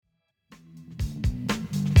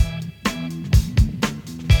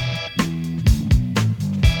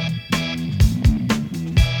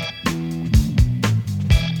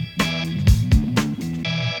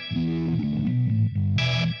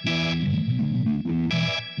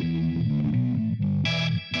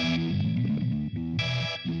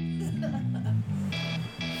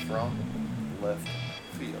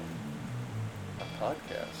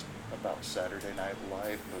Saturday Night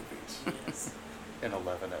Live movies Yes. in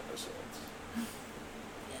 11 episodes. Yes.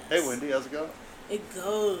 Hey, Wendy, how's it going? It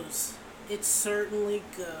goes. It certainly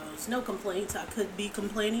goes. No complaints. I could be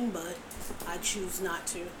complaining, but I choose not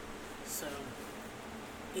to. So,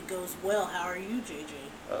 it goes well. How are you, JJ?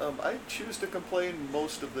 I choose to complain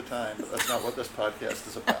most of the time, but that's not what this podcast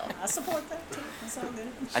is about. I support that, too. It's all good.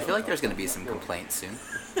 I feel like there's going to be some complaints soon.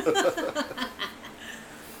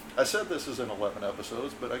 I said this is in 11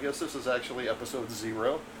 episodes, but I guess this is actually episode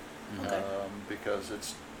 0, Okay. because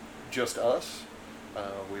it's just us.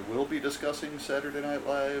 We will be discussing Saturday Night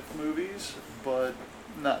Live movies, but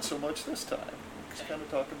not so much this time. Just kind of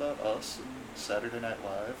talk about us and Saturday Night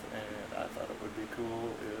Live, and I thought it would be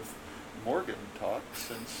cool if Morgan talked,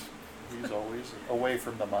 since he's always away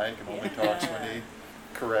from the mic and only talks when he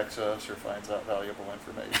corrects us or finds out valuable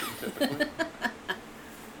information, typically.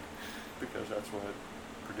 Because that's what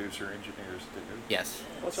producer engineers do. Yes.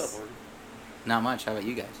 What's up, Morgan? Not much. How about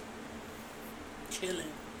you guys? Chilling.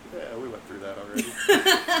 Yeah, we went through that already.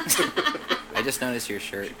 I just noticed your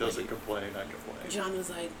shirt. She doesn't complain, I complain. John was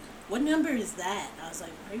like, what number is that? I was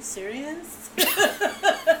like, are you serious? I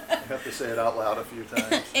have to say it out loud a few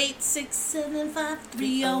times.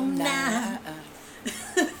 8675309.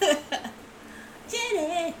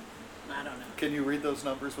 Jenny. I don't know. Can you read those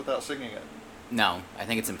numbers without singing it? No, I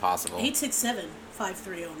think it's impossible.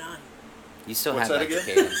 8675309. You still What's have that that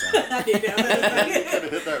again? cadence. Huh? I did know. You could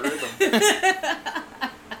have hit that rhythm.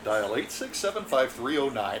 Dial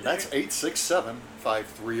 867-5309. That's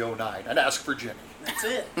 867-5309. And ask for Jenny. That's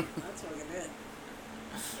it. That's what it is.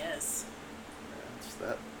 Yes. It's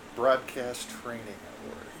that broadcast training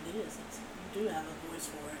award. It is. You do have a voice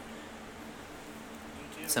for it.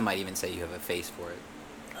 You do. Some might even say you have a face for it.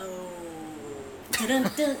 Oh.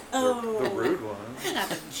 Dun-dun-dun. Oh. The rude one. I got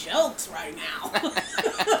the jokes right now. And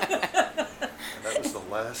that was the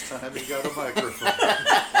last time he got a microphone.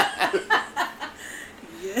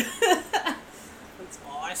 Yeah. That's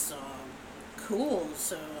awesome. Cool.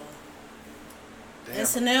 So,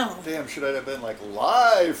 SNL. Damn, should I have been like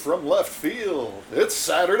live from left field? It's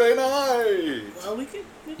Saturday night. Well, we could.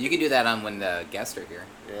 You can do that on when the guests are here.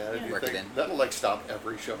 Yeah, Yeah. you Work think it in. that'll like stop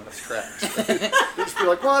every show in its tracks. Right? Just be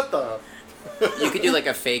like, what the? You could do like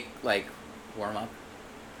a fake like warm up,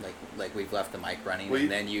 like we've left the mic running, Will you-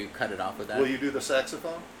 and then you cut it off with that. Will you do the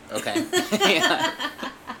saxophone? Okay. Yeah.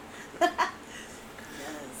 Yes.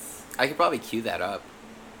 I could probably cue that up.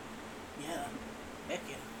 Yeah. Heck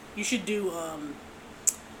yeah. You should do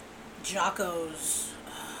Jocko's.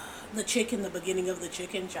 The chicken, the beginning of the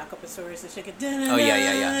chicken, Jocko Pastorius, the chicken. Oh,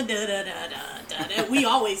 yeah. Da-da-da-da-da-da. We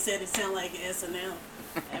always said it sounded like SNL.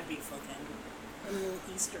 That'd be fucking a little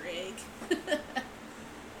Easter egg.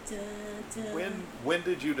 Da-da. When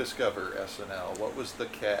did you discover SNL? What was the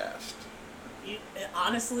cast?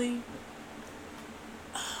 Honestly,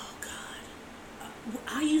 oh God,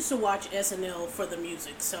 I used to watch SNL for the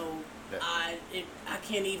music, so Yeah. I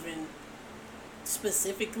can't even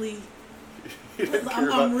specifically. You didn't I'm care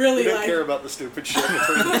about, really you didn't like- care about the stupid shit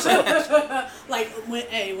between the songs. Like when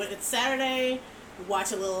it's Saturday, we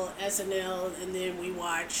watch a little SNL, and then we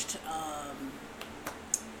watched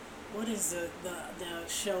what is the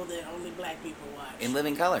show that only black people watch? In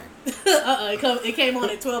living color. It came on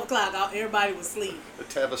at 12 o'clock. Everybody was asleep. The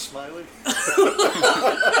Tava Smiley?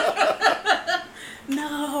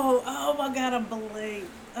 No, oh my God, I'm blank.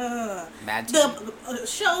 Mad The Team.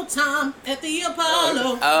 Showtime at the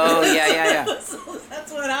Apollo. Oh, yeah. So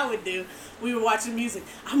that's what I would do. We were watching music.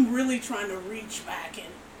 I'm really trying to reach back and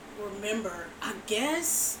remember. I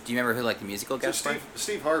guess. Do you remember who like the musical So guest were?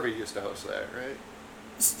 Steve Harvey used to host that, right?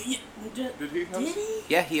 Did he host? Did he?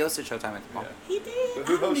 Yeah, he hosted Showtime at the Mall. Yeah. He did. But I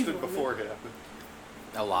who don't even hosted before remember. him?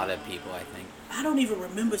 A lot of people, I think. I don't even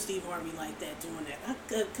remember Steve Harvey like that doing that.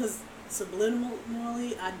 Because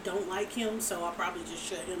subliminally, I don't like him, so I'll probably just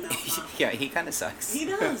shut him out. Yeah, he kind of sucks. He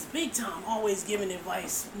does, big time. Always giving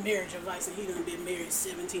advice, marriage advice, and he done been married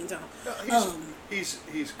 17 times. No, he's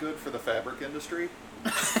good for the fabric industry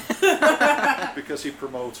because he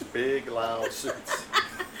promotes big, loud suits.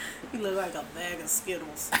 He look like a bag of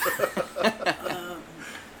Skittles. Golly.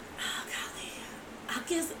 I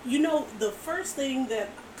guess, the first thing that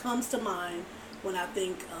comes to mind when I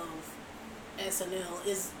think of SNL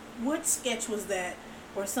is, what sketch was that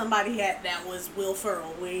where somebody that was Will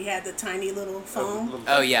Ferrell, where he had the tiny little phone?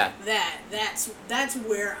 Oh, yeah. That's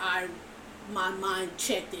where my mind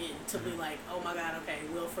checked in to be like, oh my God, okay,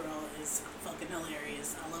 Will Ferrell is fucking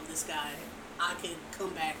hilarious. I love this guy. I could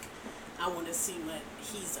come back. I want to see what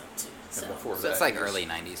he's up to. So, And before So that, it's like he was early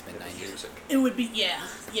 90s, mid into 90s. music. it would be, yeah,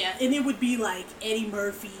 and it would be like Eddie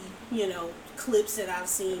Murphy, clips that I've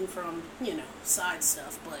seen from, side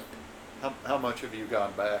stuff, but How much have you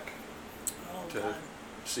gone back Oh, to God.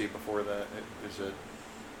 see before that? Is it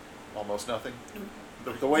almost nothing?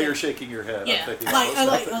 The way you're shaking your head, Yeah, I'm thinking like,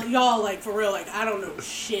 almost nothing. y'all, like, for real, like, I don't know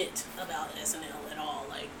shit about SNL at all.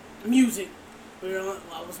 Like, music, you know,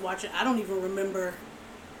 I was watching, I don't even remember,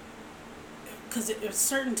 because at a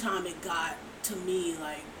certain time it got to me,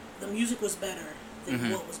 like, the music was better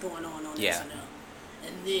than what was going on Yeah. SNL.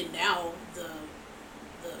 And then now, the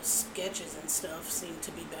sketches and stuff seem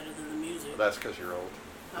to be better than the music. That's because you're old.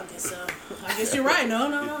 I guess so. I guess you're right.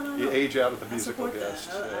 No. You age out of the I musical support guest.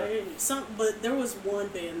 that. But there was one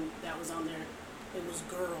band that was on there. It was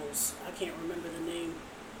Girls. I can't remember the name.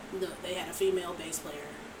 No, they had a female bass player.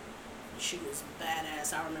 She was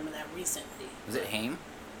badass. I remember that recently. Was it Haim?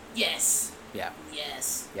 Yes. Yeah.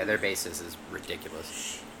 Yes. Yeah, their bassist is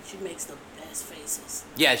ridiculous. She makes the best faces.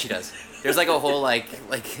 Yeah, she does. There's like a whole like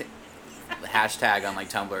hashtag on like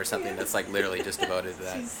Tumblr or something that's like literally just devoted to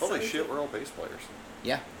that. She's Holy so shit, we're all bass players.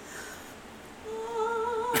 Yeah.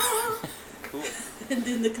 Cool. And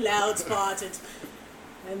then the clouds parted,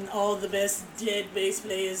 and all the best dead bass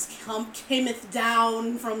players cameth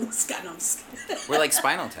down from the sky. No, I'm just kidding. We're like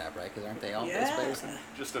Spinal Tap, right? Because aren't they all bass Yeah. players?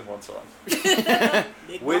 Just in one song.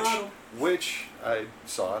 Big Which model. which I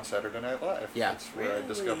saw on Saturday Night Live. Yeah. That's where I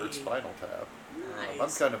discovered Really? Spinal Tap. I'm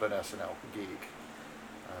Nice. kind of an SNL geek.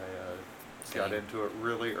 I got Same. into it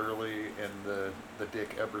really early in the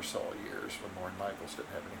Dick Ebersol years when Lorne Michaels didn't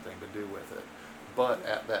have anything to do with it. But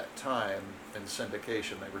at that time, in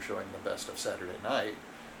syndication, they were showing the best of Saturday Night,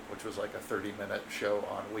 which was like a 30-minute show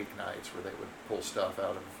on weeknights where they would pull stuff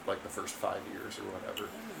out of like the first 5 years or whatever.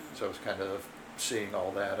 So I was kind of seeing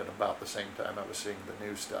all that at about the same time I was seeing the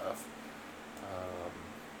new stuff.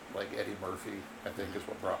 Like Eddie Murphy, I think, is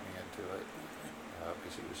what brought me into it.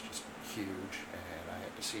 Because he was just huge, and I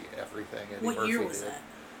had to see everything Eddie What Murphy year was did. that?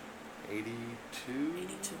 82?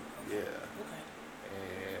 82. Yeah.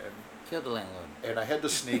 Okay. Kill the landlord. And I had to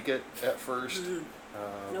sneak it at first.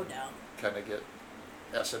 No doubt. Kind of get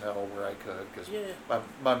SNL where I could, because Yeah.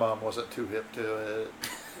 my mom wasn't too hip to it.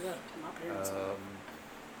 Yeah, my parents.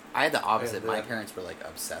 I had the opposite. And My then- parents were like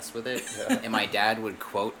obsessed with it, Yeah. and my dad would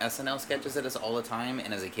quote SNL sketches at us all the time.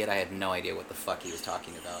 And as a kid, I had no idea what the fuck he was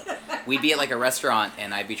talking about. We'd be at like a restaurant,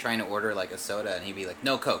 and I'd be trying to order like a soda, and he'd be like,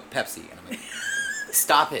 "No Coke, Pepsi," and I'm like,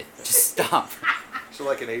 "Stop it, just stop." So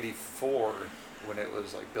like in '84, when it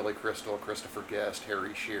was like Billy Crystal, Christopher Guest,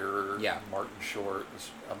 Harry Shearer, Yeah. Martin Short, this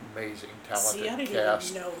amazing, talented See, I didn't cast.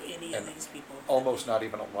 even know any of and these people. Almost not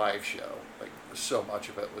even a live show. Like so much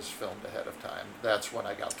of it was filmed ahead of time. That's when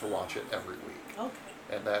I got to watch it every week.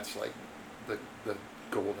 Okay. And that's like the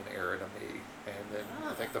golden era to me. And then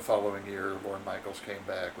I think the following year, Lorne Michaels came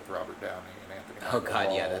back with Robert Downey and Anthony Oh, Michael God,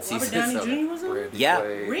 Hall, yeah, that's Robert season Downey so- Jr. was in it? Randy Yeah.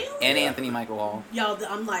 Quaid, Really? And yeah, Anthony Michael Hall. Y'all,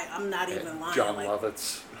 I'm not and even lying. John like,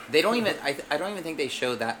 Lovitz. They don't even. I don't even think they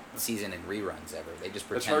show that season in reruns ever. They just It's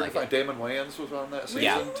pretend hard like to find. it. Damon Wayans was on that season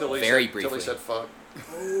Yeah, till he very said, till briefly. he said fuck.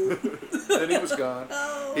 Oh. Then he was gone.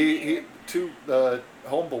 Oh, he two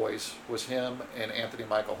Homeboys was him and Anthony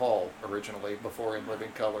Michael Hall originally before In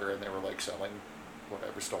Living Color, and they were like selling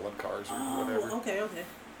whatever stolen cars or whatever. Oh, okay.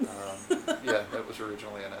 Yeah, that was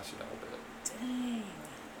originally an SNL bit. Dang.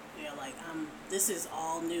 Yeah, like this is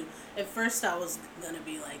all new. At first I was gonna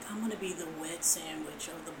be like, I'm gonna be the wet sandwich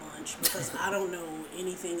of the bunch because I don't know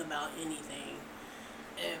anything about anything.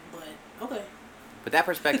 But okay. But that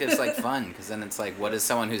perspective is like fun because then it's like, what does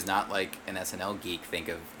someone who's not like an SNL geek think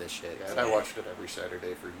of this shit? Yeah, and I watched it every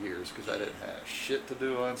Saturday for years because I didn't have shit to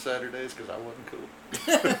do on Saturdays because I wasn't cool.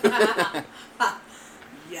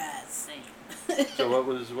 Yes, same. So what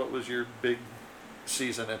was your big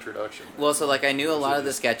season introduction? Well, so like I knew a Was lot it of the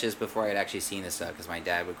just- sketches before I'd actually seen this stuff because my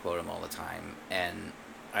dad would quote them all the time, and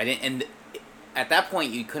I didn't. And at that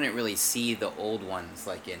point, you couldn't really see the old ones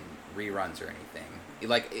like in reruns or anything.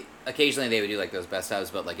 Occasionally they would do like those best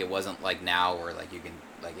ofs, but like it wasn't like now where like you can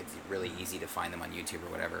like it's really easy to find them on YouTube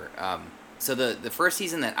or whatever. So the first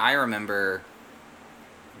season that I remember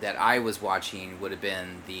that I was watching would have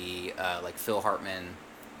been the like Phil Hartman,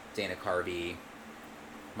 Dana Carvey,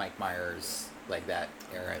 Mike Myers, like that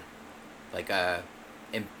era. Like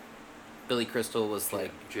and Billy Crystal was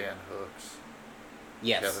like Jan Hooks,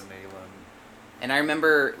 yes. Kevin Nealon. And I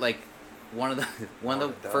remember like one of the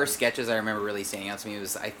Martin first Dowd. sketches I remember really standing out to me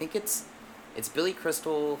was I think it's Billy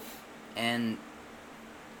Crystal and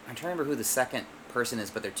I'm trying to remember who the second person is,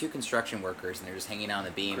 but they're two construction workers and they're just hanging out on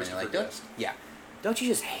the beam and they're like, Christopher Guest. don't you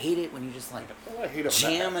just hate it when you just like Oh, I hate him.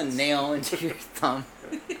 jam a nail into your thumb?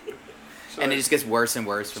 So and it just gets worse and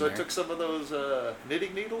worse from So I there. took some of those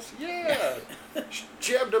knitting needles,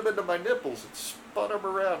 jammed them into my nipples and spun them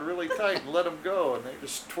around really tight and let them go, and they're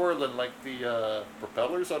just twirling like the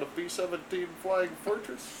propellers on a B-17 Flying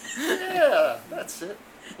Fortress. Yeah, that's it.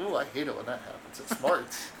 Ooh, I hate it when that happens. It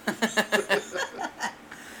smarts.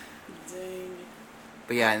 Dang.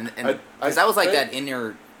 But yeah, and I because that was like think- that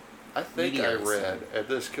inner. I think I Meteors. read, and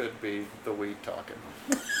this could be the weed talking,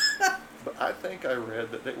 but I think I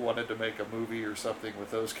read that they wanted to make a movie or something with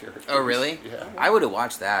those characters. Oh really? Yeah. I would have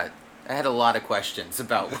watched that. I had a lot of questions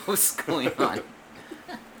about what was going on.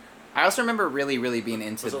 I also remember really, really being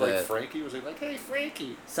into Was it the like Frankie? Was he like, hey,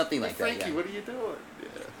 Frankie? something like Frankie, that. Yeah. what are you doing?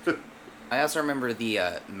 Yeah. I also remember the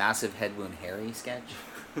massive head wound Harry sketch.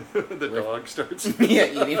 The dog starts. Yeah,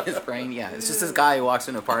 eating his brain. Yeah, it's just this guy who walks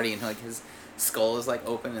into a party and like his skull is like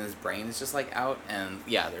open and his brain is just like out, and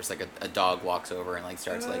yeah, there's like a dog walks over and like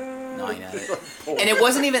starts like gnawing at it. And it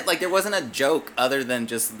wasn't even like there wasn't a joke other than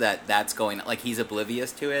just that's going like he's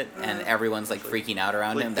oblivious to it and everyone's like freaking out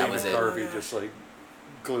around Like him. That David was it. Harvey just like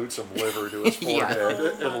glued some liver to his Yeah. forehead Oh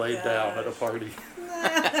and my laid down at a gosh. party.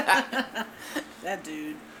 That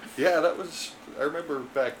dude. Yeah, that was. I remember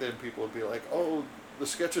back then people would be like, "Oh, the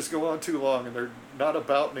sketches go on too long and they're not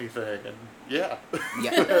about anything." And yeah,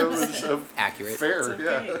 Yeah. it was Accurate. fair. It's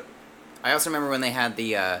okay. Yeah. I also remember when they had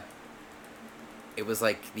the it was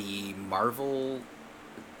like the Marvel,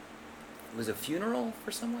 it was a funeral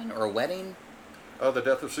for someone or a wedding. Oh, the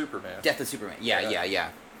death of Superman. Death of Superman. Yeah, Yeah. yeah, yeah.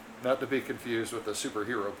 Not to be confused with the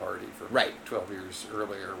superhero party from Right. 12 years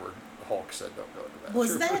earlier, where Hulk said, "Don't go to that."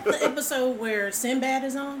 Was that the episode where Sinbad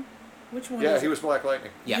is on? Which one? Yeah, is he it? was Black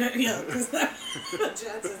Lightning. Yeah. Yeah. John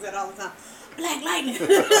says that all the time. Black Lightning.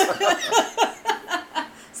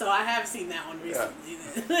 So I have seen that one recently.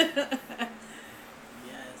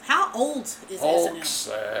 Yes. How old is Hulk's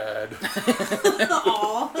SNL? sad.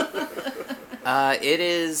 Aw. It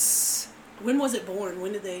is When was it born?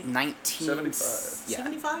 When did they? 19 75. Yeah.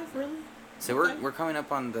 75, really? So Okay. we're coming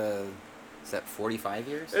up on the is that 45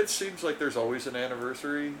 years? It seems like there's always an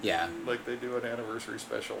anniversary. Yeah. Like they do an anniversary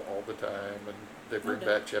special all the time, and they bring Okay.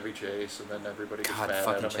 back Chevy Chase, and then everybody gets God, mad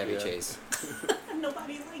fucking at him Chevy again. Chase.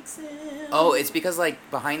 Nobody likes him. Oh, it's because like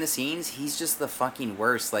behind the scenes, he's just the fucking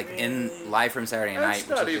worst. Like Really? in Live from Saturday Night, It's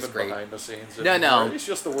which not is even just great. behind the scenes. No, anymore. no. He's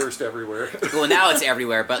just the worst everywhere. Well, now it's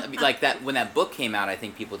everywhere, but like that when that book came out, I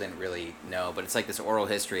think people didn't really know. But it's like this oral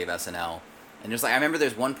history of SNL, and there's like I remember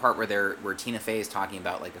there's one part where Tina Fey is talking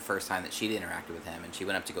about like the first time that she'd interacted with him, and she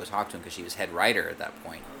went up to go talk to him because she was head writer at that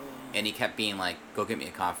point, and he kept being like, "Go get me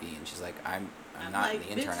a coffee," and she's like, "I'm I'm not like, the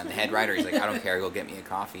intern, "Bitch, I'm the man." head writer." He's like, "I don't care, go get me a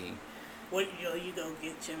coffee." What, you go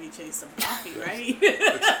get Chevy Chase some coffee, right?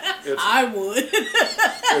 It's, I would.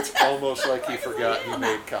 it's almost like he forgot he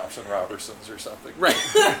made Cops and Robertsons or something. Right.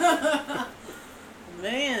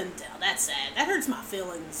 Man, that's sad. That hurts my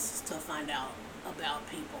feelings to find out about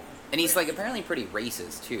people. And he's like apparently pretty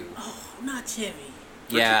racist too. Oh, not Chevy.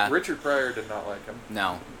 Yeah. Richard Pryor did not like him.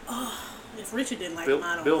 No. If Richard didn't like him,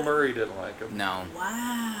 I don't Bill like Murray didn't like him. No.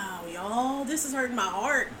 Wow, y'all, this is hurting my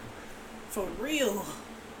heart. For real.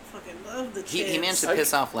 Fucking love the He Chevs. managed to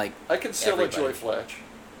piss off like I can still everybody. enjoy Fletch.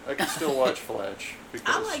 I can still watch Fletch because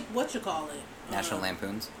I like what you call it. National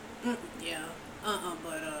Lampoons. Yeah.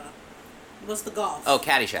 But what's the golf? Oh,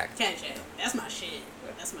 Caddyshack. Caddyshack. That's my shit.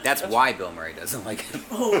 That's my That's shit. why Bill Murray doesn't like him.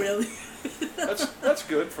 Oh, really? that's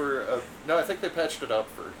good for. No, I think they patched it up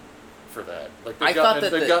for that. Like I thought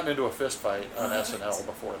that they've the- gotten into a fist fight on SNL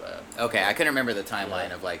before that. Okay, I couldn't remember the timeline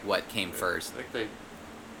Yeah. of like what came I first. think they,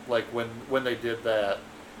 like when they did that,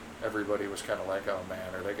 everybody was kind of like, "Oh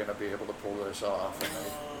man, are they going to be able to pull this off?" And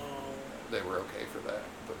Oh, they were okay for that.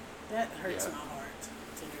 But that hurts Yeah. my heart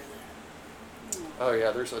to hear that. oh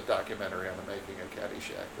yeah, there's a documentary on the making of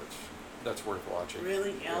Caddyshack that's worth watching.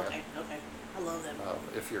 Really? Yeah, okay. I love that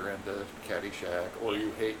movie. If you're into Caddyshack or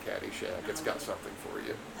you hate Caddyshack, it's got something for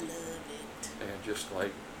you. I love it. And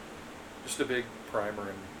just a big primer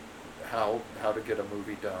in how to get a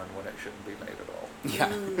movie done when it shouldn't be made at all. Yeah.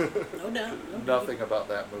 No doubt. No doubt. Nothing about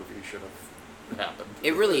that movie should have happened.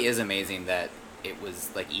 It really is amazing that it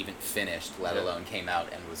was like even finished, let Yeah. alone came out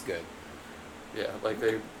and was good. Yeah, like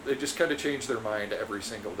they just kind of changed their mind every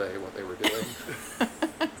single day what they were doing.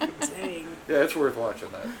 Dang. Yeah, it's worth watching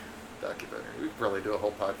that documentary. We could probably do a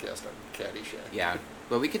whole podcast on Caddyshack. Yeah.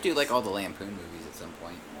 But we could do like all the Lampoon movies at some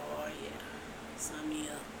point. Oh, yeah. Sign me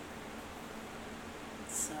up.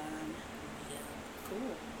 Sign me up. Cool.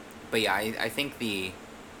 But yeah, I think the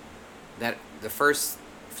first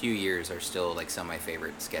few years are still like some of my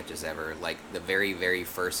favorite sketches ever. Like the very, very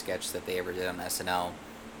first sketch that they ever did on SNL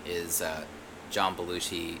is John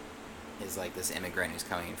Belushi is like this immigrant who's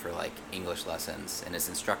coming in for like English lessons, and his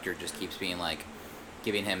instructor just keeps being like,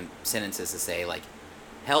 giving him sentences to say like,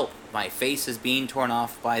 "Help! My face is being torn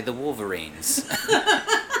off by the Wolverines."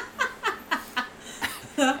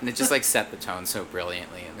 And it just like set the tone so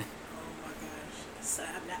brilliantly. And Oh my gosh! So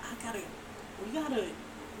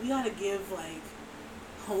we gotta give like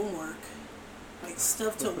homework, like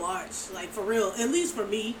stuff to watch, like for real. At least for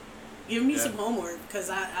me, give me some homework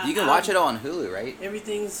because I you can watch it all on Hulu, right?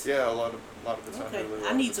 Everything's Yeah, a lot of it's on okay. Hulu. I a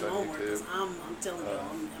lot need of some it's on homework YouTube. because I'm telling you,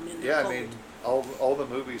 I'm in the Yeah, cold. I mean, all the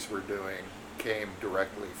movies we're doing came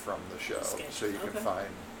directly from the show, Sketches, so you can okay. find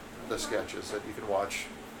the sketches that you can watch.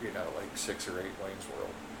 Like 6 or 8 Wayne's World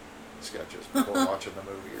sketches before watching the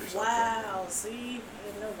movie or something. Wow, see, I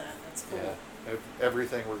didn't know that. That's cool. Yeah,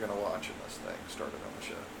 everything we're gonna watch in this thing started on the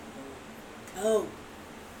show. Oh,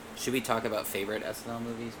 Should we talk about favorite SNL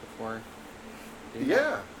movies before? doing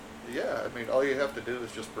Yeah. I mean, all you have to do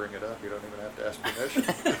is just bring it up. You don't even have to ask permission.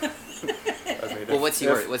 I mean, Well, what's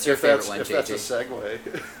your favorite one, if that's a JJ?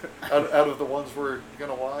 segue, out of the ones we're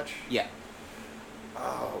gonna watch, that? Yeah.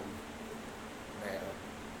 oh man,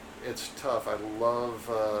 it's tough. I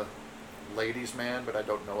love Ladies Man, but I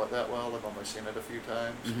don't know it that well. I've only seen it a few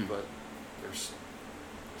times, Mhm. but there's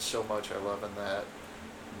so much I love in that.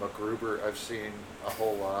 MacGruber, I've seen a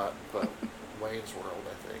whole lot, but Wayne's World,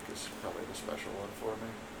 I think, is probably the special one for me.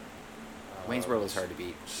 Wayne's World is hard to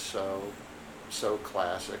beat. So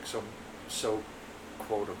classic, so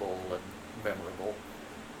quotable and memorable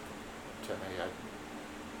to me.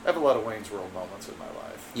 I have a lot of Wayne's World moments in my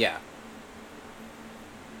life. Yeah.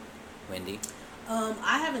 Wendy,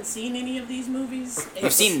 I haven't seen any of these movies.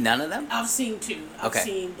 you've seen none of them? I've seen 2. I've Okay.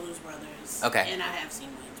 seen Blues Brothers. Okay. And I have seen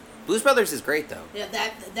Wayne's World. Blues Brothers is great though. Yeah,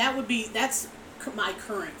 that's my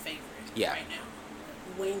current favorite Yeah. right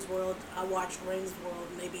now. Wayne's World. I watched Wayne's World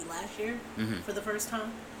maybe last year Mhm. for the first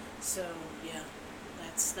time. So yeah,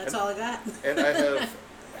 that's And- all I got. And I have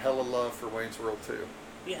hella love for Wayne's World too,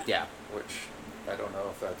 Yeah. Yeah. which I don't know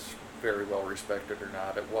if that's very well respected or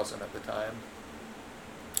not. It wasn't at the time.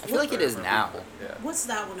 I feel like it is remember, now. but yeah. What's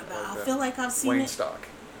that one about? I Okay. feel like I've seen Wayne it. Stock.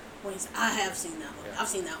 Wayne's. I have seen that one. Yeah. I've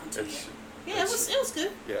seen that one too. It's- Yeah. Yeah, it was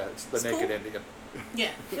good. Yeah, it's the It's Naked cool. Indian. Yeah,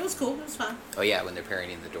 it was cool. It was fun. Oh yeah, when they're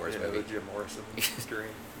parodying the Doors The movie. Jim Morrison dream.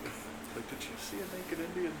 Like, did you see a Naked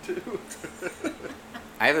Indian too?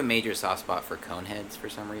 I have a major soft spot for Coneheads for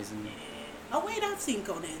some reason. Oh wait, I've seen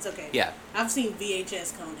Coneheads. Okay. Yeah. I've seen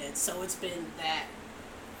VHS Coneheads, so it's been that.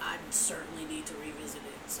 I certainly need to revisit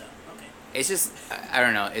it. So okay, It's just I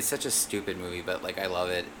don't know. It's such a stupid movie, but like I love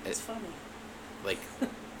it. it's It, funny. like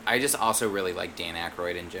I just also really like Dan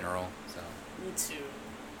Aykroyd in general. So, Me too.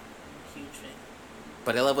 Huge fan.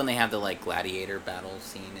 but I love when they have the like gladiator battle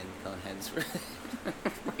scene in Coneheads, where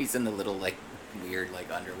he's in the little like weird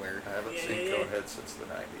like underwear. I haven't Yeah, seen yeah, yeah. Conehead since the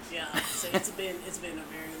 90s. Yeah, so it's been a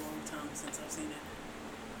very long time since I've seen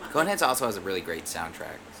it. Coneheads also has a really great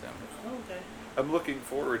soundtrack. So Oh, okay. I'm looking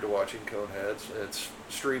forward to watching Coneheads. It's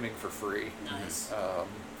streaming for free. Nice.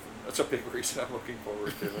 That's a big reason I'm looking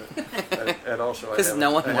forward to it. and also, I 'Cause haven't,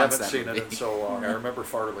 no one I wants haven't that seen it movie. in so long. I remember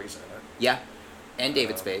Farley's in it. yeah, and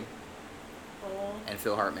David Spade Oh and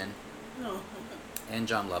Phil Hartman no. and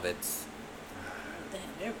John Lovitz. Damn,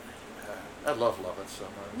 everybody. I love Lovett so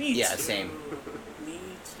much. Me Yeah, too. same. Me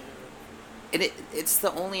too. And it's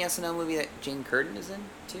the only SNL movie that Jane Curtin is in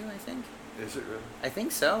too. I think. Is it really? I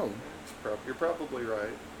think so. You're probably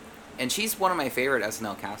right. And she's one of my favorite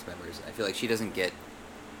SNL cast members. I feel like she doesn't get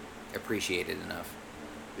appreciated enough.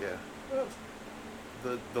 Yeah.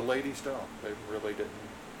 Well, the ladies don't. They really didn't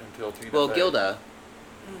until Tina Well, Fey. Gilda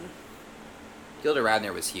Mm.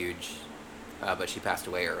 Radner was huge, but she passed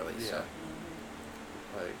away early. Yeah. So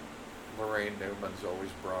Like, Lorraine Newman's always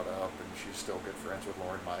brought up, and she's still good friends with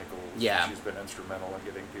Lorne Michaels. Yeah. She's been instrumental in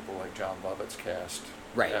getting people like John Lovitz cast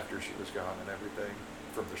Right. after she was gone and everything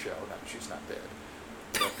from the show. Now, she's not dead.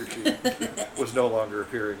 After she was no longer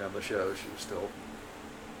appearing on the show, she was still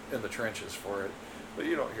in the trenches for it. But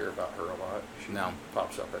you don't hear about her a lot. She No.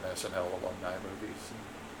 pops up in SNL alumni movies.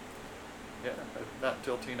 Yeah, not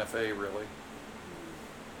until Tina Fey, really.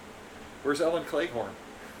 Where's Ellen Cleghorn?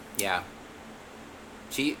 yeah,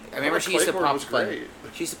 I remember she used to Cleghorn pop was up on, great.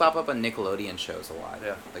 she used to pop up on Nickelodeon shows a lot.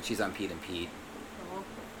 Yeah. Like she's on Pete and Pete. Oh.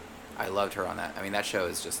 I loved her on that. I mean, that show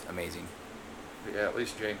is just amazing. But yeah, at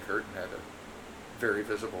least Jane Curtin had a very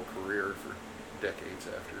visible career for decades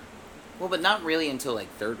after. Well, but not really until like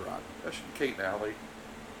Third Rock. She Kate and Alley,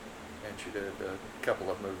 and she did a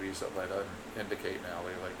couple of movies that led into Kate and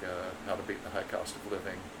Alley, like How to Beat the High Cost of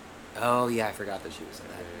Living. Oh yeah, I forgot that she was in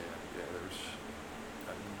that. Yeah,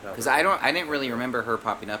 there's Because I didn't really remember her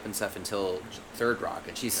popping up and stuff until Third Rock,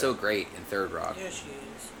 and she's so great in Third Rock. Yeah, she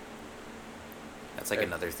is. That's like And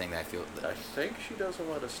another thing that I feel. I think she does a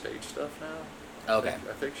lot of stage stuff now. Okay.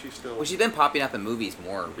 I think she's still. Well, she's been popping up in movies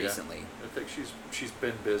more Yeah. recently. I think she's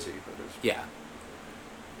been busy, but has Yeah.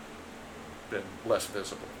 been less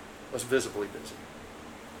visibly busy.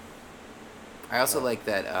 I also like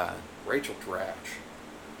that. Rachel Dratch.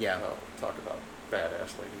 Yeah. Talk about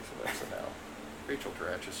badass ladies of SNL. Rachel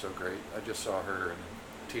Dratch is so great. I just saw her and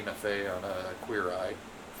Tina Fey on a Queer Eye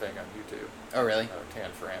thing on YouTube. Oh, really?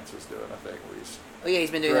 Tan France is doing a thing where he's Oh, yeah,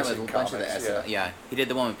 he's been doing that with a dressing bunch of the comics, SNL. Yeah. He did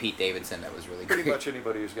the one with Pete Davidson that was really pretty great. much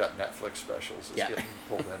anybody who's got Netflix specials is Yeah. getting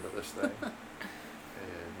pulled into this thing. And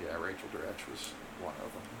yeah, Rachel Dratch was one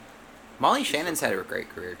of them. Molly She's so Shannon's had a great. great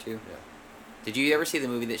career, too. Yeah. Did you ever see the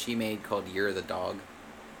movie that she made called Year the Dog?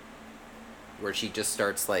 Where she just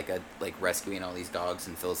starts like rescuing all these dogs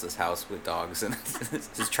and fills this house with dogs and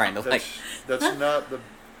just trying to That's not the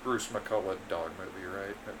Bruce McCullough dog movie,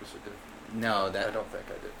 right? That was a different. No, I that don't think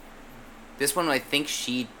I did. this one I think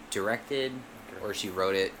she directed Okay. or she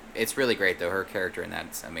wrote it. It's really great though. Her character in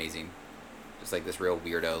that's amazing. Just like this real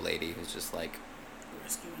weirdo lady who's just like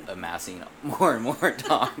Rescuing. amassing more and more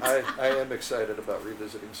dogs. I am excited about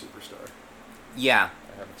revisiting Superstar. Yeah,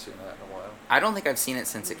 I haven't seen that in a while. I don't think I've seen it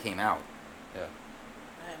since it came out. Yeah.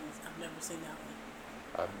 I've never seen that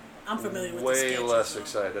one. I'm I'm familiar with the way sketches, less though.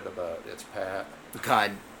 excited about It's Pat.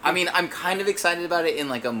 God, I mean, I'm kind of excited about it in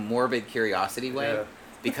like a morbid curiosity way Yeah.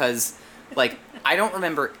 because, like, I don't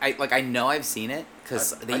remember. I know I've seen it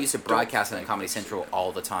because they I used to don't broadcast it on think Comedy I've seen Central it.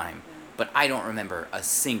 all the time, but I don't remember a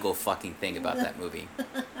single fucking thing about that movie.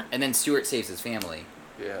 And then Stuart Saves His Family,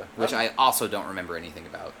 Yeah. which I also don't remember anything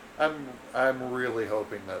about. I'm really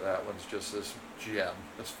hoping that one's just this gem,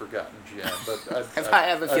 this forgotten gem. But I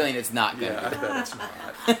have a feeling it's not going Yeah, I to be.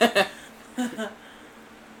 bet it's not.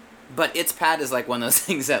 But It's Pat is like one of those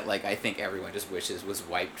things that like I think everyone just wishes was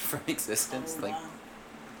wiped from existence. Oh, Like, wow.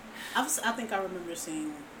 I think I remember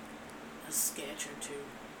seeing a sketch or two.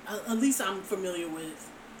 At least I'm familiar with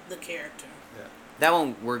the character. Yeah. that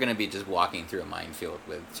one we're gonna be just walking through a minefield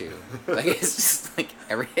with too. Like it's just like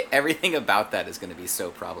everything about that is gonna be so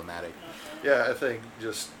problematic. Yeah, I think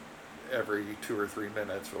just every 2 or 3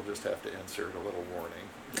 minutes we'll just have to insert a little warning.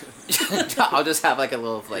 I'll just have like a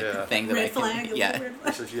little like Yeah. thing that I Red can flag. yeah. Red flag.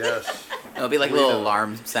 This is yes. It'll be like a We little know.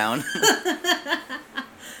 alarm sound.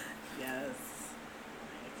 Yes.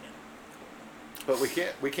 But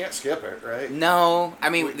we can't skip it, right? No, I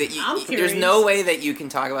mean, I'm there's no curious. way that you can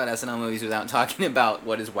talk about SNL movies without talking about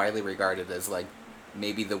what is widely regarded as like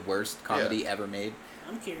maybe the worst comedy ever made.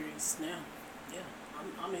 I'm curious now. Yeah,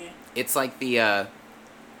 I'm in. It's like the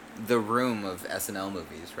Room of SNL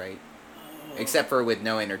movies, right? Oh. Except for with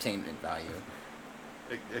no entertainment value.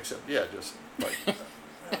 Except, yeah, just like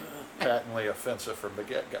patently offensive from the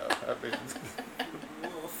get-go. I mean,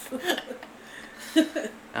 Wolf.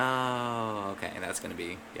 Oh, okay, that's gonna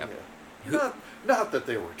be yep. yeah. Not that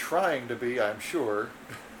they were trying to be, I'm sure,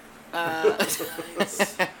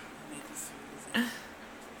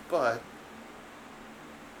 but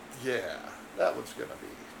yeah, that one's gonna be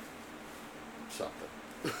something.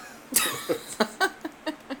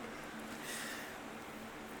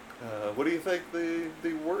 What do you think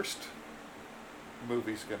the worst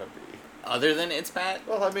movie's gonna be? Other than It's Pat?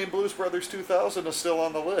 Well, I mean, Blues Brothers 2000 is still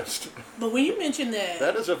on the list. But when you mentioned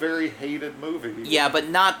That is a very hated movie. Yeah, but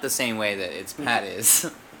not the same way that It's Pat is.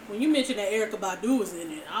 when you mentioned that Erykah Badu was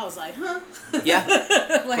in it, I was like, huh? Yeah,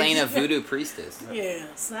 Like, playing a voodoo priestess. Yeah,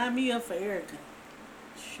 sign me up for Erykah.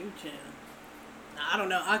 Shoot, yeah. I don't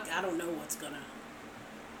know. I don't know what's gonna.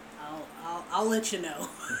 I'll let you know.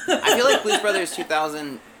 I feel like Blues Brothers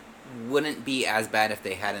 2000 wouldn't be as bad if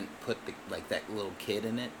they hadn't put that little kid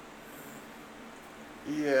in it.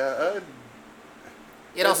 Yeah,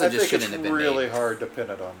 It also I just think shouldn't have it's been really made. hard to pin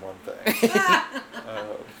it on one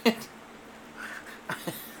thing.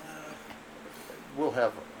 We'll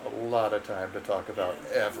have a lot of time to talk about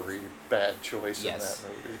every bad choice Yes.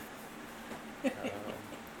 in that movie.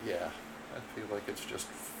 Yeah, I feel like it's just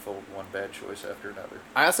full of one bad choice after another.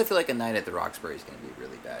 I also feel like A Night at the Roxbury is going to be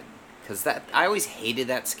really bad. Because I always hated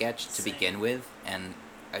that sketch to Same. begin with, and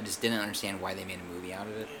I just didn't understand why they made a movie out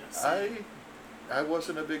of it. I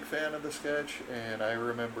wasn't a big fan of the sketch, and I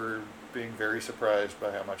remember being very surprised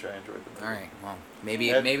by how much I enjoyed the movie. Alright, well, maybe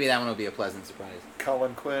And- that one will be a pleasant surprise.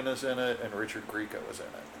 Colin Quinn is in it, and Richard Grieco is in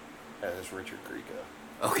it as Richard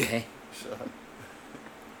Grieco. Okay. So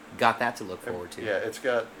Got that to look forward to. yeah, it's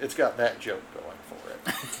got that joke going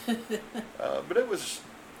for it. But it was,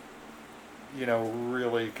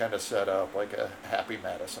 really kind of set up like a Happy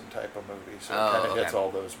Madison type of movie. So it kind of okay. hits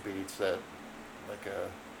all those beats that like a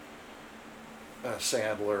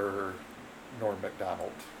Sandler or Norm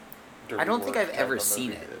Macdonald. Dirty I don't think Work I've type ever of seen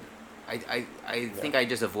movie it. did. I think I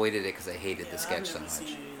just avoided it because I hated the sketch so I've never much.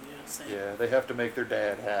 seen it either, same. Yeah, they have to make their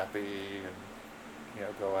dad happy and,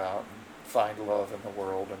 go out and find love in the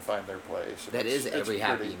world and find their place. That is every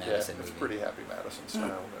Happy pretty, Madison It's a movie. pretty Happy Madison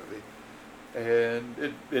style movie.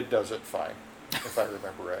 And it does it fine, if I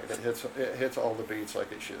remember right. It hits all the beats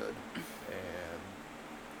like it should. And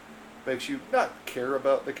makes you not care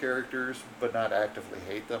about the characters, but not actively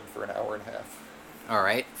hate them for an hour and a half. All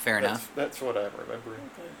right, fair enough. That's what I'm remembering.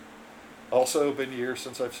 Okay. Also, been years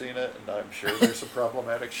since I've seen it, and I'm sure there's some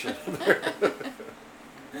problematic shit in there.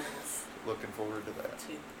 Looking forward to that.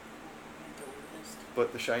 Take the list.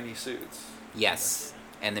 But the shiny suits. Yes,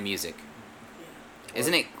 and the music. Yeah.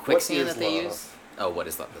 Isn't it What Quicksand is that they love? use? Oh, What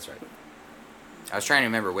Is Love? That's right. I was trying to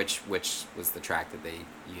remember which was the track that they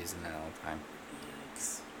used in that all the time.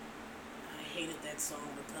 Yikes. I hated that song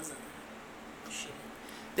because of that shit.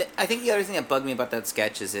 I think the other thing that bugged me about that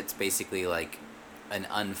sketch is it's basically like an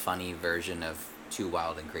unfunny version of Two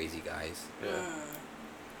Wild and Crazy Guys. Yeah.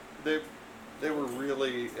 They were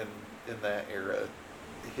really in that era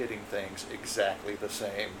hitting things exactly the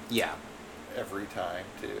same Yeah. every time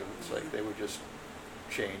too. It's like they would just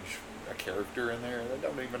change a character in there. I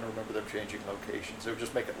don't even remember them changing locations. They would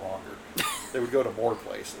just make it longer. They would go to more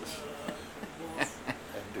places and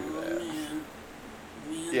do that. Man.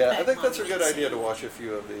 Yeah, I think that's a good idea to watch a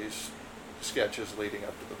few of these sketches leading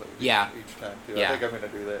up to the movie. Yeah. Each time too. Yeah. I think I'm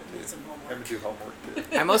going to do that Need too. some homework. I'm going to do homework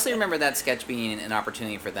too. I mostly remember that sketch being an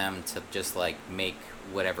opportunity for them to just like make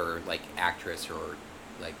whatever like actress or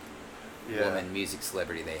like Yeah. woman music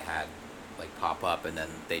celebrity they had like pop up, and then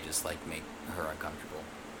they just like make her uncomfortable.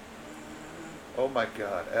 Oh my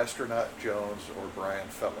God, Astronaut Jones or Brian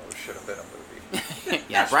Fellows should have been a movie.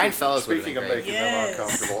 Yeah, Brian Fellows would have Speaking been of great. making Yes. them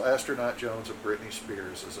uncomfortable, Astronaut Jones and Britney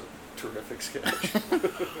Spears is a terrific sketch. Gosh,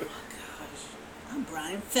 I'm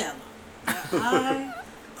Brian Fellow. I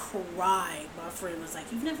cried. My friend was like,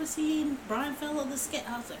 "You've never seen Brian Fellow the sketch?"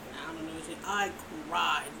 I was like, "No, I don't know." I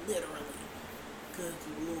cried literally. Good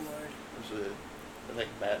Lord. There's a- I think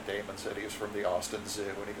Matt Damon said he was from the Austin Zoo,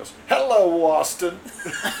 and he goes, "Hello, Austin."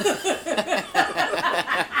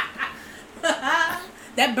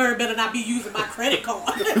 That bird better not be using my credit card.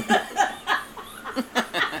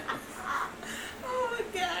 Oh my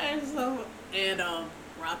gosh. So, and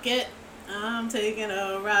rocket. I'm taking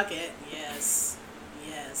a rocket. Yes.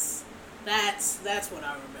 Yes. That's what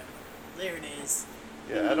I remember. There it is.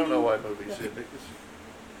 Yeah, I don't know why movies did because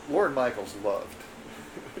Lorne Michaels loved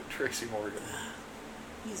Tracy Morgan.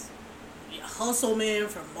 He's Hustle Man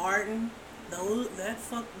from Martin.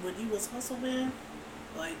 When he was Hustle Man.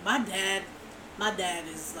 Like my dad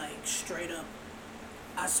is like straight up.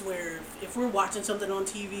 I swear, if we're watching something on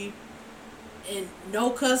TV and no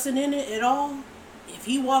cussing in it at all, if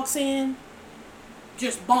he walks in,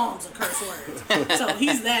 just bombs a curse word. So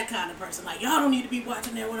he's that kind of person. Like, y'all don't need to be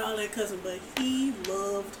watching that with all that cussing, but he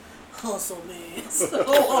loved Hustle Man so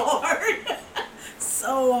hard.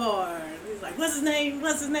 So hard. He's like, what's his name?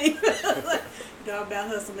 What's his name? Like, talk about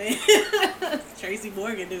Hustle Man. Tracy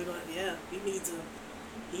Morgan, dude. Like, yeah, he needs a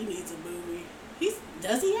movie.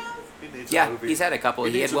 Does he have? He needs Yeah, a movie. he's had a couple.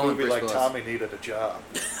 He He needs had a one with movie Bruce like Willis. Tommy Needed a Job.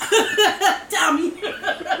 Tommy.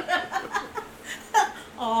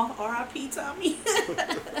 Oh, R.I.P. Tommy.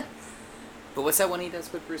 But what's that one he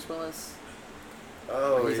does with Bruce Willis?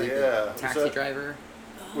 Oh, He's like the yeah. taxi driver.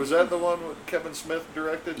 Was that the one Kevin Smith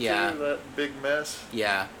directed Yeah. too? That big mess?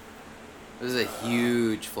 Yeah, it was a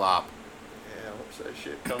huge flop. Yeah, what's that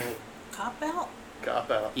shit called? Cop Out? Cop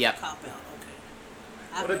Out. Yep. Cop Out, okay.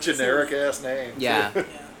 I've What a never seen generic it. ass name. Yeah. too.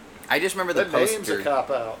 Yeah, I just remember the That name's a poster. Cop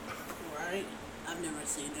Out. right? I've never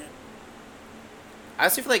seen it. I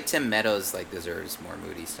also feel like Tim Meadows like deserves more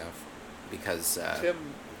moody stuff because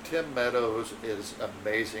Tim Meadows is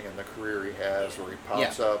amazing in the career he has, where he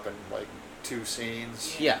pops up in like 2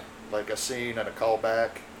 scenes, yeah. like a scene and a callback.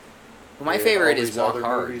 Well, my In favorite all is these Walk other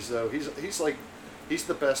Hard. movies, though. He's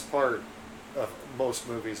the best part of most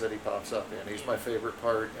movies that he pops up in. He's my favorite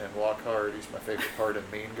part in Walk Hard. He's my favorite part in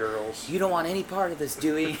Mean Girls. You don't want any part of this,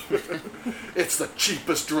 Dewey. It's the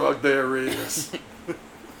cheapest drug there is. He was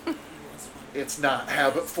funny. It's not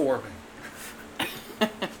habit forming.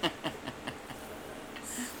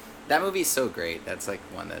 That movie's so great. That's like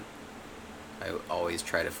one that I always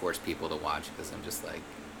try to force people to watch because I'm just like,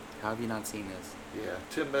 how have you not seen this? Yeah,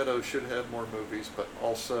 Tim Meadows should have more movies, but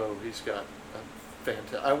also he's got a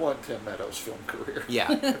fantastic. I want Tim Meadows' film career. Yeah.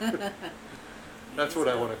 That's what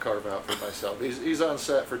I want to carve out for myself. He's on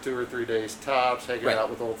set for 2 or 3 days tops, hanging Right. out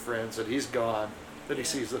with old friends, and he's gone. Then he Yeah.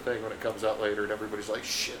 sees the thing when it comes out later, and everybody's like,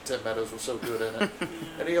 "Shit, Tim Meadows was so good in it,"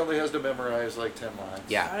 and he only has to memorize like 10 lines.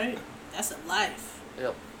 Yeah. Right? That's a life.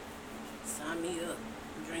 Yep. Sign me up.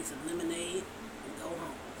 drink some lemonade, and go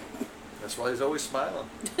home. That's why he's always smiling.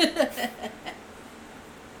 Yes.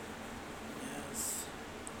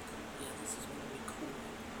 Yeah, this is going to be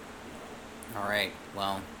cool. All right.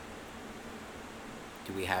 Well,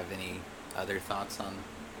 do we have any other thoughts on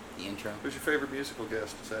the intro? Who's your favorite musical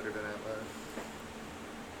guest to Saturday Night Live?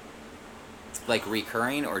 Like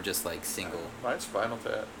recurring or just like single? Mine's Spinal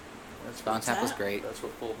Tap. Spinal Tap was great. That's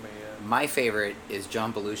what pulled me in. My favorite is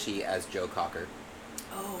John Belushi as Joe Cocker.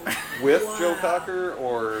 Oh, With wow. Joe Cocker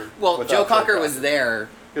or Well, without Joe Cocker was there.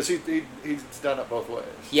 Because he's done it both ways.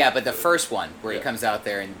 Yeah, but the first one where he Yeah. comes out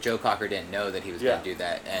there and Joe Cocker didn't know that he was Yeah. going to do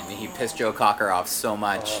that, and he pissed Joe Cocker off so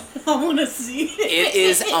much. Uh-huh. I want to see it. It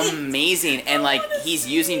is amazing, and like he's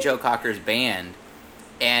using Joe Cocker's band,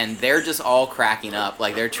 and they're just all cracking up.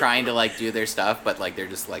 Like they're trying to like do their stuff, but like they're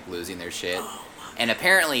just like losing their shit. And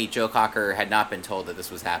apparently Joe Cocker had not been told that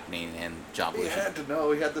this was happening, and John He Belushi. had to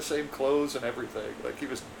know. He had the same clothes and everything. Like he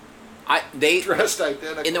was They dressed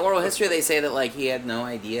identical. in the oral history they say that like he had no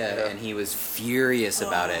idea, Yeah. and he was furious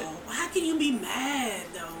about it. Oh, how can you be mad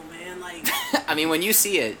though, man? Like, I mean, when you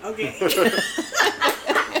see it, okay.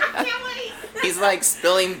 I can't wait. he's like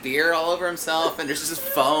spilling beer all over himself, and there's just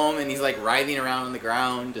foam, and he's like writhing around on the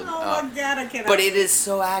ground. And, Oh my god, I cannot. but it is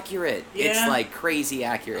so accurate. It's Yeah. like crazy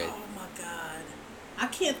accurate. Oh my god, I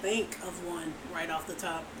can't think of one right off the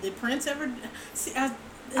top. Did Prince ever? See,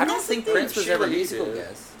 I don't think Prince was ever a Sheila E. musical did.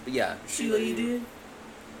 guest. But yeah, Sheila, you did.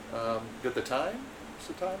 Did the time? Is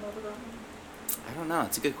the time over there? I don't know.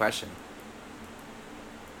 It's a good question.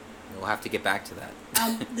 We'll have to get back to that.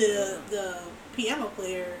 The piano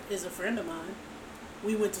player is a friend of mine.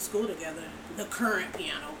 We went to school together. The current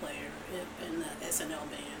piano player in the SNL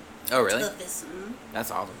band. Oh, really? Toughest. That's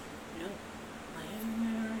awesome. Yeah.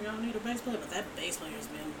 Like, y'all need a bass player, but that bass player's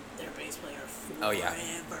been their bass player forever. Oh, yeah.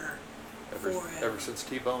 Ever since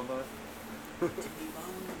T-Bone left?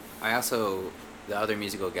 I also, the other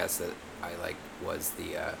musical guest that I like was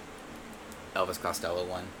the Elvis Costello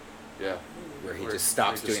one, Yeah. where he Where just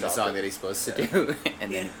stops he doing the stopped song it. that he's supposed to Yeah. do,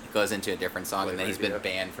 and Yeah. then goes into a different song, and then he's been Yeah.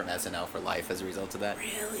 banned from SNL for life as a result of that.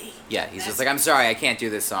 Really? Yeah, he's That's- just like, I'm sorry, I can't do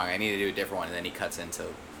this song. I need to do a different one, and then he cuts into.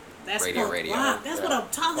 That's Radio, punk radio. rock. That's what Yeah. I'm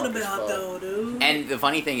talking Punk as about, fuck. though, dude. And the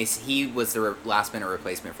funny thing is, he was the last minute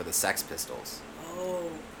replacement for the Sex Pistols.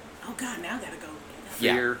 oh god, now I gotta go.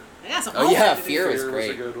 Yeah. Fear. I got some Oh, homework yeah, to do. Fear was was a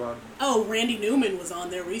great. good one. Oh, Randy Newman was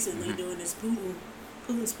on there recently Mm-hmm. doing this Putin.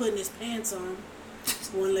 Putin's putting his pants on,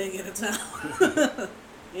 one leg at a time.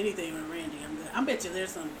 Anything with Randy, I'm good. I bet you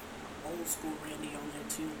there's some old school Randy on there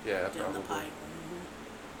too. Yeah, down the probably. pipe.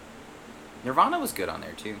 Nirvana was good on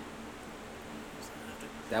there too. Mm-hmm.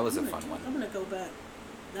 That was a fun I'm one. gonna go back.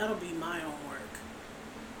 That'll be my homework.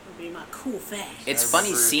 That'll be my cool fact. It's I funny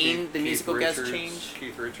remember seeing the musical guests Richards- change.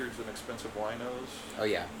 Keith Richards and Expensive Winos Oh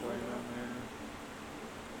yeah, playing on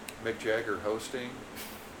there. Mick Jagger hosting.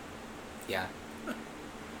 yeah.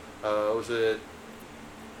 Was it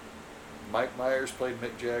Mike Myers played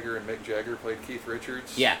Mick Jagger and Mick Jagger played Keith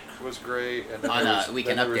Richards? Yeah. Was great. And then On, there was,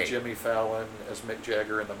 Weekend then there Update. was Jimmy Fallon as Mick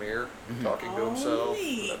Jagger in the mirror Mhm. talking to Oh, himself.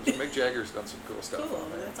 neat. Mick Jagger's done some cool stuff Cool.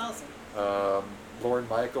 on there. That's awesome. Lorne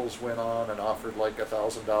Michaels went on and offered like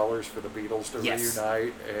 $1,000 for the Beatles to Yes.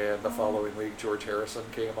 reunite, and the Oh. following week George Harrison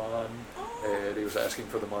came on, Oh. and he was asking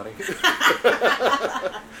for the money. It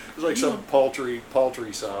was like some paltry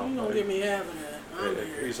You song. gonna like- give me half of that? I'm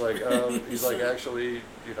here. he's like, actually,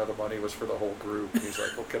 the money was for the whole group. He's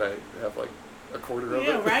like, well, can I have like a quarter of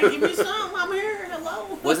Yeah, it? right. Give me some. I'm here.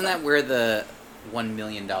 Hello. Wasn't that where the $1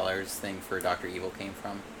 million thing for Dr. Evil came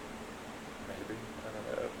from? Maybe.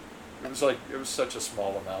 I don't know. It was such a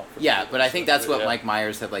small amount. For Yeah, the but I think that's what yeah. Mike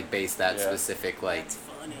Myers had like based that Yeah. specific like, That's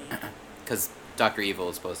funny. because Dr. Evil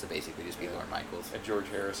is supposed to basically just be Lorne Michaels. And George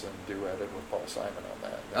Harrison duetted with Paul Simon on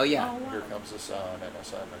that. Oh yeah. Oh, wow. Here Comes the Sun and a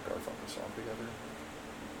Simon and Garfunkel song together.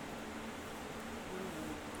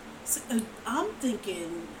 So, I'm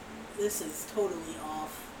thinking this is totally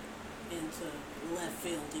off into left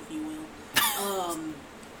field, if you will.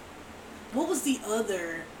 What was the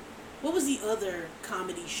other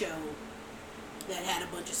comedy show that had a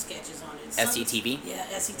bunch of sketches on it? SCTV? Yeah,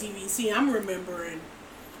 SCTV. See, I'm remembering.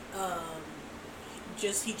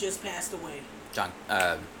 He just passed away. John,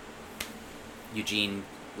 Eugene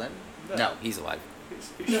Levy? No, he's alive.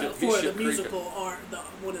 For the musical or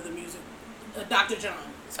one of the music, Dr. John.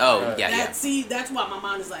 Oh, Right. yeah. See, that's why my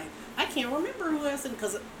mind is like, I can't remember who else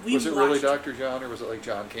because we Was it really watched- Dr. John or was it like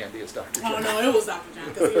John Candy as Dr. John? Oh no, it was Dr.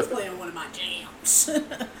 John because he was playing one of my jams.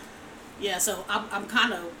 Yeah, so I'm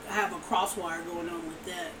kind of have a crosswire going on with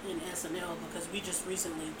that in SNL because we just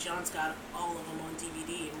recently John's got all of them on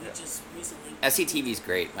DVD and we Yeah. just recently. SCTV's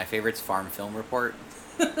great. My favorite's Farm Film Report.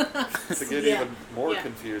 To get Yeah. even more Yeah.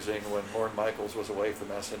 confusing, when Lorne Michaels was away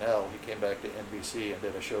from SNL, he came back to NBC and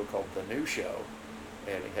did a show called The New Show,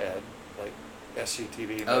 and he had like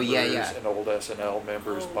SCTV members Oh, yeah. and old SNL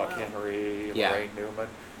members, Oh, Buck wow. Henry, Yeah. Lorraine Newman,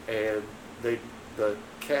 and the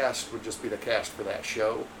cast would just be the cast for that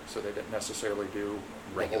show, so they didn't necessarily do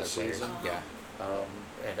the Regular whole players. season. Yeah.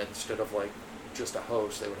 And instead of like just a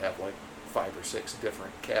host, they would have like 5 or 6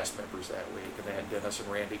 different cast members that week. And they had Dennis and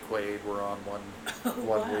Randy Quaid were on one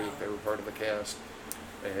Wow. week. They were part of the cast,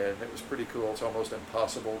 and it was pretty cool. It's almost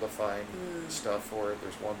impossible to find stuff for it.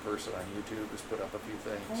 There's one person on YouTube who's put up a few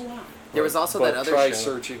things. Oh wow. There was also But that other try show.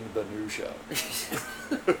 searching The New Show.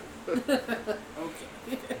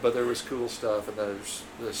 Okay. But there was cool stuff, and there's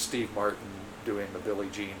Steve Martin doing the Billie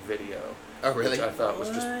Jean video. Oh, really? Which I thought was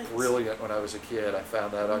What? just brilliant when I was a kid. I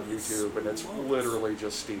found that on Holy YouTube, and it's smokes. literally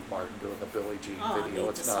just Steve Martin doing the Billie Jean Oh, I video. need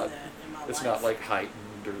It's to see not that in my it's life. not like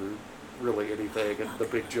heightened or really anything. And the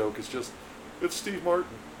big joke is just it's Steve Martin,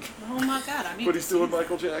 Oh my God! I need but to he's see doing that.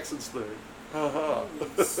 Michael Jackson's thing. Haha.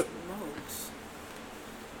 Holy smokes!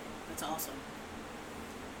 That's awesome.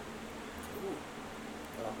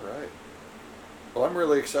 Cool. All right. Well, I'm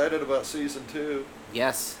really excited about season 2.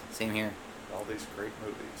 Yes, same here. All these great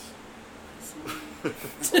movies.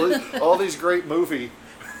 All these great movie.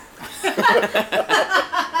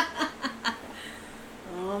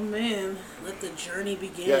 Oh man, let the journey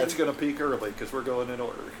begin. Yeah, it's gonna peak early because we're going in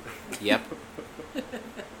order. Yep.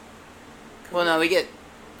 Well, no, we get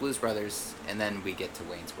Blues Brothers, and then we get to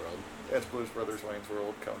Wayne's World. That's Blues Brothers, Wayne's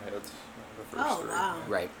World, Coneheads. The first Oh 3. wow!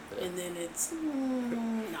 Right. Yeah. And then it's no,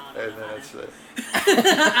 And then it's a,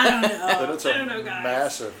 I don't know. then it's I a don't know, guys.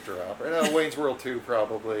 massive drop. Wayne's World 2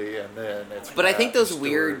 probably, and then it's. But I think Matt and those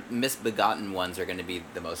weird, Stewart. misbegotten ones are going to be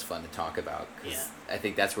the most fun to talk about. 'Cause Yeah. I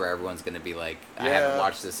think that's where everyone's going to be like, I haven't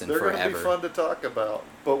watched this in they're forever. gonna be fun to talk about,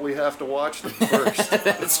 but we have to watch them first.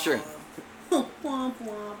 That's true. Womp, womp,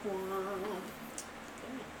 womp.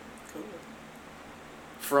 Okay, cool.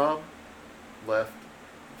 From Left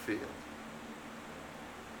Field,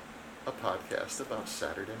 a podcast about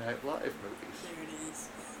Saturday Night Live movies There it is.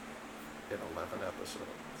 in 11 episodes.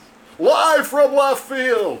 Live from Left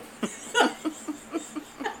Field!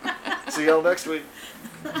 See y'all next week.